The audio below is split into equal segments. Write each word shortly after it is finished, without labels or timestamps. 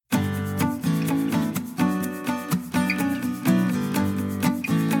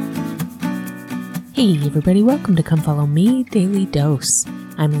Hey everybody, welcome to Come Follow Me Daily Dose.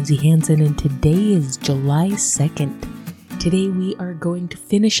 I'm Lindsay Hansen and today is July 2nd. Today we are going to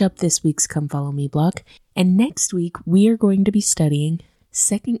finish up this week's Come Follow Me block, and next week we are going to be studying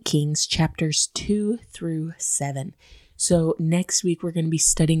 2 Kings chapters 2 through 7. So next week we're going to be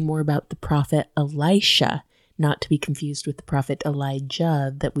studying more about the prophet Elisha, not to be confused with the prophet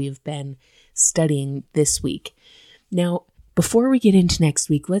Elijah that we've been studying this week. Now, before we get into next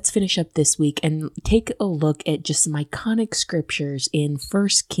week, let's finish up this week and take a look at just some iconic scriptures in 1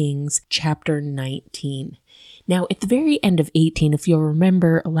 Kings chapter 19. Now, at the very end of 18, if you'll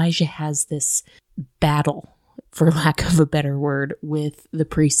remember, Elijah has this battle, for lack of a better word, with the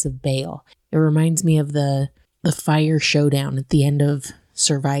priests of Baal. It reminds me of the fire showdown at the end of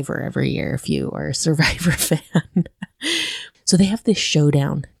Survivor every year, if you are a Survivor fan. So they have this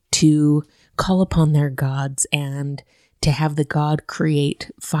showdown to call upon their gods and to have the god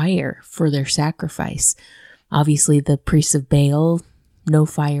create fire for their sacrifice. Obviously, the priests of Baal, no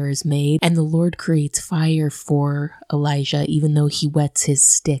fire is made, and the Lord creates fire for Elijah, even though he wets his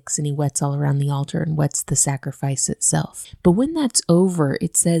sticks and he wets all around the altar and wets the sacrifice itself. But when that's over,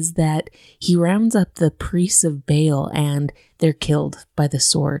 it says that he rounds up the priests of Baal and they're killed by the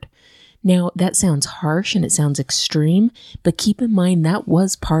sword. Now, that sounds harsh and it sounds extreme, but keep in mind that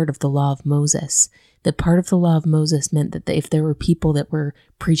was part of the law of Moses. That part of the law of Moses meant that if there were people that were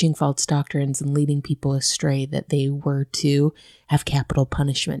preaching false doctrines and leading people astray, that they were to have capital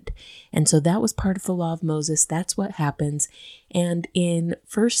punishment. And so that was part of the law of Moses. That's what happens. And in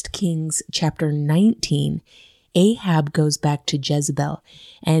 1 Kings chapter 19, Ahab goes back to Jezebel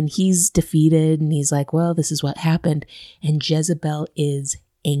and he's defeated and he's like, well, this is what happened. And Jezebel is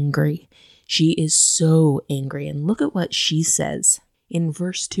angry. She is so angry. And look at what she says. In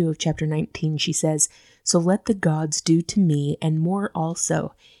verse 2 of chapter 19, she says, "So let the gods do to me, and more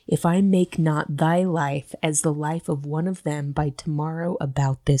also, if I make not thy life as the life of one of them by tomorrow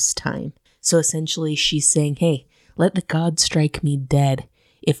about this time." So essentially she's saying, hey, let the gods strike me dead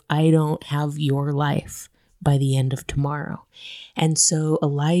if I don't have your life by the end of tomorrow. And so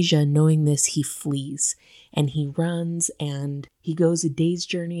Elijah, knowing this, he flees and he runs and he goes a day's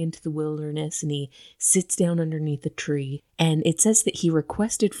journey into the wilderness and he sits down underneath a tree. And it says that he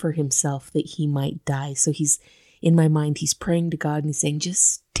requested for himself that he might die. So in my mind, he's praying to God and he's saying,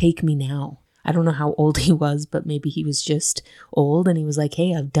 just take me now. I don't know how old he was, but maybe he was just old and he was like,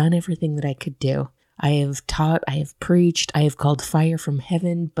 hey, I've done everything that I could do. I have taught, I have preached, I have called fire from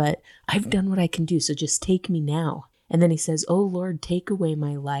heaven, but I've done what I can do, so just take me now. And then he says, "O Lord, take away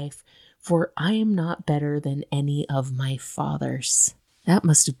my life, for I am not better than any of my fathers." That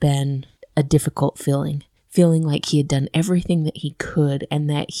must have been a difficult feeling like he had done everything that he could and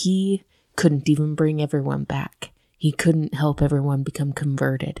that he couldn't even bring everyone back. He couldn't help everyone become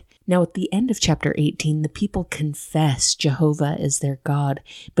converted. Now, at the end of chapter 18, the people confess Jehovah as their God,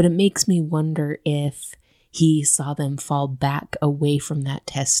 but it makes me wonder if he saw them fall back away from that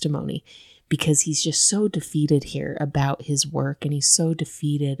testimony because he's just so defeated here about his work and he's so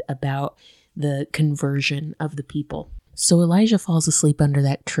defeated about the conversion of the people. So Elijah falls asleep under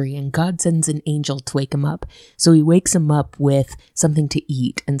that tree and God sends an angel to wake him up. So he wakes him up with something to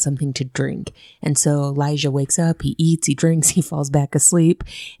eat and something to drink. And so Elijah wakes up, he eats, he drinks, he falls back asleep.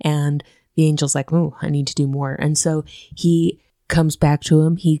 And the angel's like, oh, I need to do more. And so he comes back to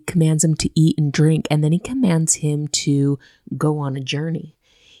him, he commands him to eat and drink, and then he commands him to go on a journey.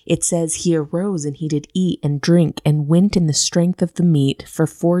 It says he arose and he did eat and drink and went in the strength of the meat for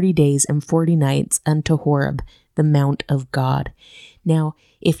 40 days and 40 nights unto Horeb, the mount of God. Now,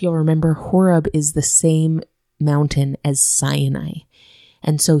 if you'll remember, Horeb is the same mountain as Sinai.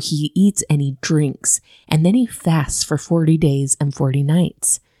 And so he eats and he drinks, and then he fasts for 40 days and 40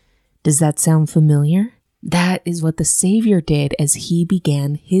 nights. Does that sound familiar? That is what the Savior did as he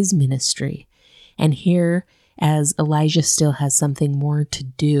began his ministry. And here, as Elijah still has something more to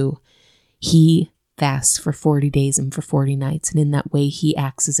do, he fasts for 40 days and for 40 nights. And in that way, he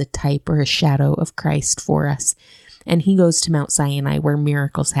acts as a type or a shadow of Christ for us. And he goes to Mount Sinai where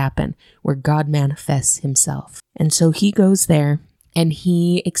miracles happen, where God manifests himself. And so he goes there and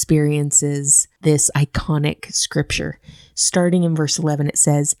he experiences this iconic scripture. Starting in verse 11, it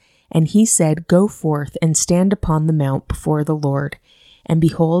says, "And he said, Go forth and stand upon the mount before the Lord. And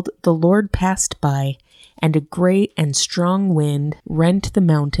behold, the Lord passed by, and a great and strong wind rent the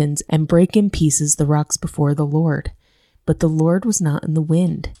mountains and brake in pieces the rocks before the Lord. But the Lord was not in the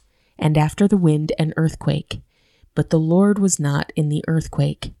wind, and after the wind an earthquake. But the Lord was not in the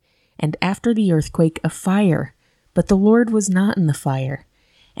earthquake, and after the earthquake a fire. But the Lord was not in the fire,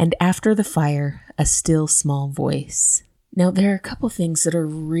 and after the fire a still small voice." Now, there are a couple things that are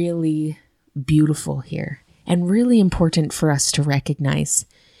really beautiful here and really important for us to recognize,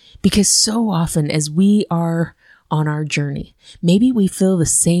 because so often as we are on our journey, maybe we feel the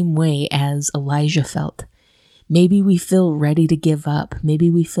same way as Elijah felt. Maybe we feel ready to give up. Maybe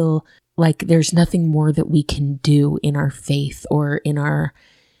we feel like there's nothing more that we can do in our faith or in our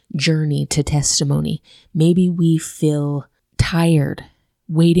journey to testimony. Maybe we feel tired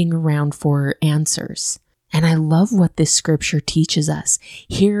waiting around for answers. And I love what this scripture teaches us.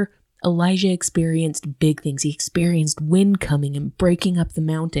 Here, Elijah experienced big things. He experienced wind coming and breaking up the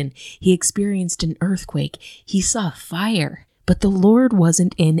mountain. He experienced an earthquake. He saw fire. But the Lord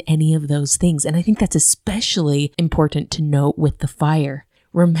wasn't in any of those things. And I think that's especially important to note with the fire.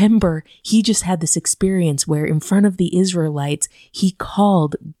 Remember, he just had this experience where in front of the Israelites, he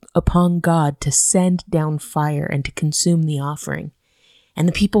called upon God to send down fire and to consume the offering. And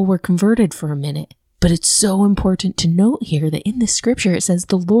the people were converted for a minute. But it's so important to note here that in this scripture, it says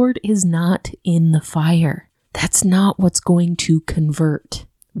the Lord is not in the fire. That's not what's going to convert.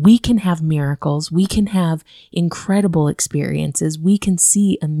 We can have miracles. We can have incredible experiences. We can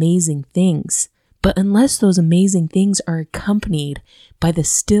see amazing things. But unless those amazing things are accompanied by the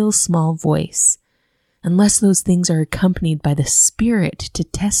still small voice, unless those things are accompanied by the Spirit to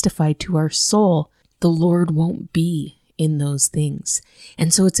testify to our soul, the Lord won't be in those things.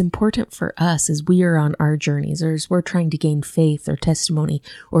 And so it's important for us as we are on our journeys, or as we're trying to gain faith or testimony,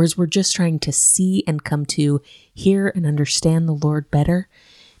 or as we're just trying to see and come to hear and understand the Lord better,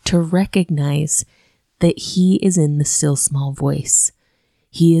 to recognize that He is in the still small voice.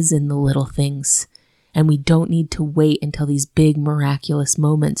 He is in the little things. And we don't need to wait until these big miraculous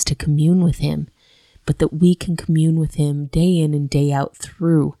moments to commune with Him, but that we can commune with Him day in and day out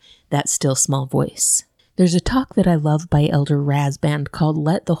through that still small voice. There's a talk that I love by Elder Rasband called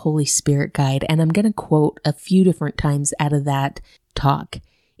Let the Holy Spirit Guide, and I'm going to quote a few different times out of that talk.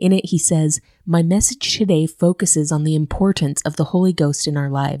 In it, he says, "My message today focuses on the importance of the Holy Ghost in our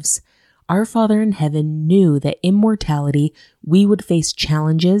lives. Our Father in heaven knew that in mortality we would face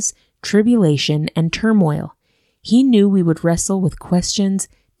challenges, tribulation, and turmoil. He knew we would wrestle with questions,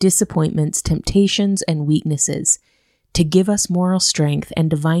 disappointments, temptations, and weaknesses. To give us moral strength and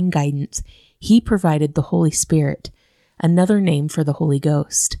divine guidance, He provided the Holy Spirit, another name for the Holy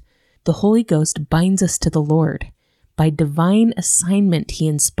Ghost. The Holy Ghost binds us to the Lord. By divine assignment, He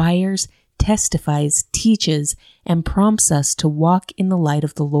inspires, testifies, teaches, and prompts us to walk in the light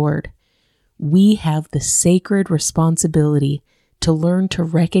of the Lord. We have the sacred responsibility to learn to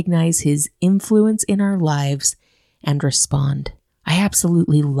recognize His influence in our lives and respond." I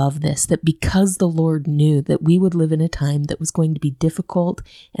absolutely love this, that because the Lord knew that we would live in a time that was going to be difficult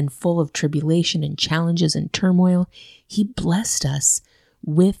and full of tribulation and challenges and turmoil, He blessed us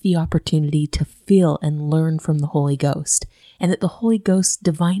with the opportunity to feel and learn from the Holy Ghost, and that the Holy Ghost's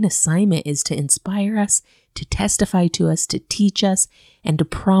divine assignment is to inspire us, to testify to us, to teach us, and to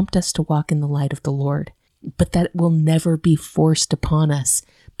prompt us to walk in the light of the Lord. But that will never be forced upon us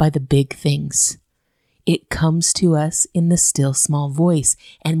by the big things. It comes to us in the still small voice,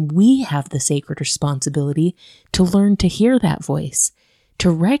 and we have the sacred responsibility to learn to hear that voice,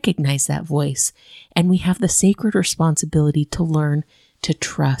 to recognize that voice, and we have the sacred responsibility to learn to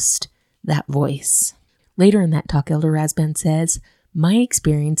trust that voice. Later in that talk, Elder Rasband says, "My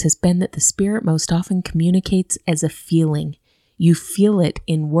experience has been that the Spirit most often communicates as a feeling. You feel it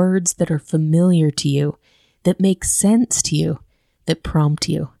in words that are familiar to you, that make sense to you, that prompt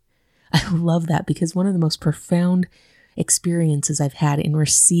you." I love that, because one of the most profound experiences I've had in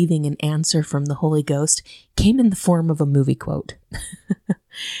receiving an answer from the Holy Ghost came in the form of a movie quote.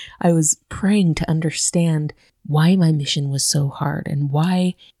 I was praying to understand why my mission was so hard, and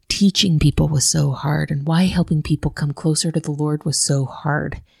why teaching people was so hard, and why helping people come closer to the Lord was so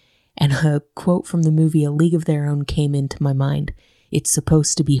hard. And a quote from the movie A League of Their Own came into my mind. It's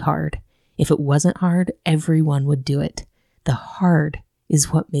supposed to be hard. If it wasn't hard, everyone would do it. The hard is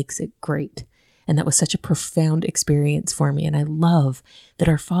what makes it great. And that was such a profound experience for me. And I love that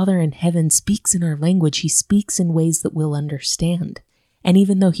our Father in heaven speaks in our language. He speaks in ways that we'll understand. And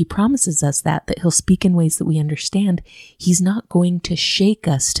even though He promises us that He'll speak in ways that we understand, He's not going to shake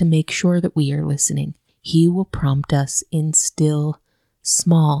us to make sure that we are listening. He will prompt us in still,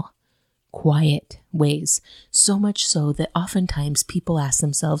 small, quiet ways. So much so that oftentimes people ask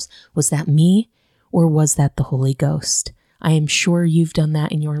themselves, was that me or was that the Holy Ghost? I am sure you've done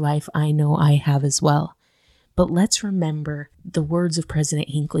that in your life. I know I have as well. But let's remember the words of President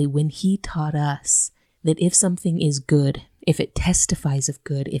Hinckley when he taught us that if something is good, if it testifies of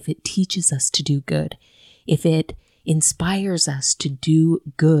good, if it teaches us to do good, if it inspires us to do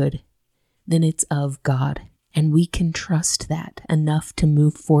good, then it's of God. And we can trust that enough to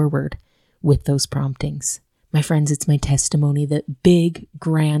move forward with those promptings. My friends, it's my testimony that big,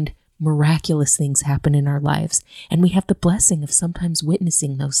 grand, miraculous things happen in our lives, and we have the blessing of sometimes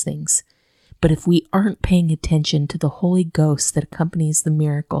witnessing those things. But if we aren't paying attention to the Holy Ghost that accompanies the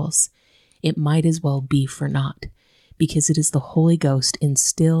miracles, it might as well be for naught, because it is the Holy Ghost in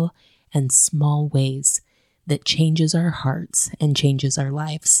still and small ways that changes our hearts and changes our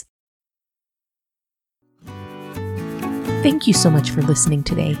lives. Thank you so much for listening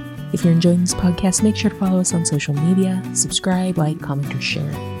today. If you're enjoying this podcast, make sure to follow us on social media, subscribe, like, comment, or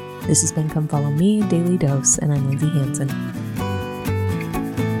share. This has been Come Follow Me, Daily Dose, and I'm Lindsay Hansen.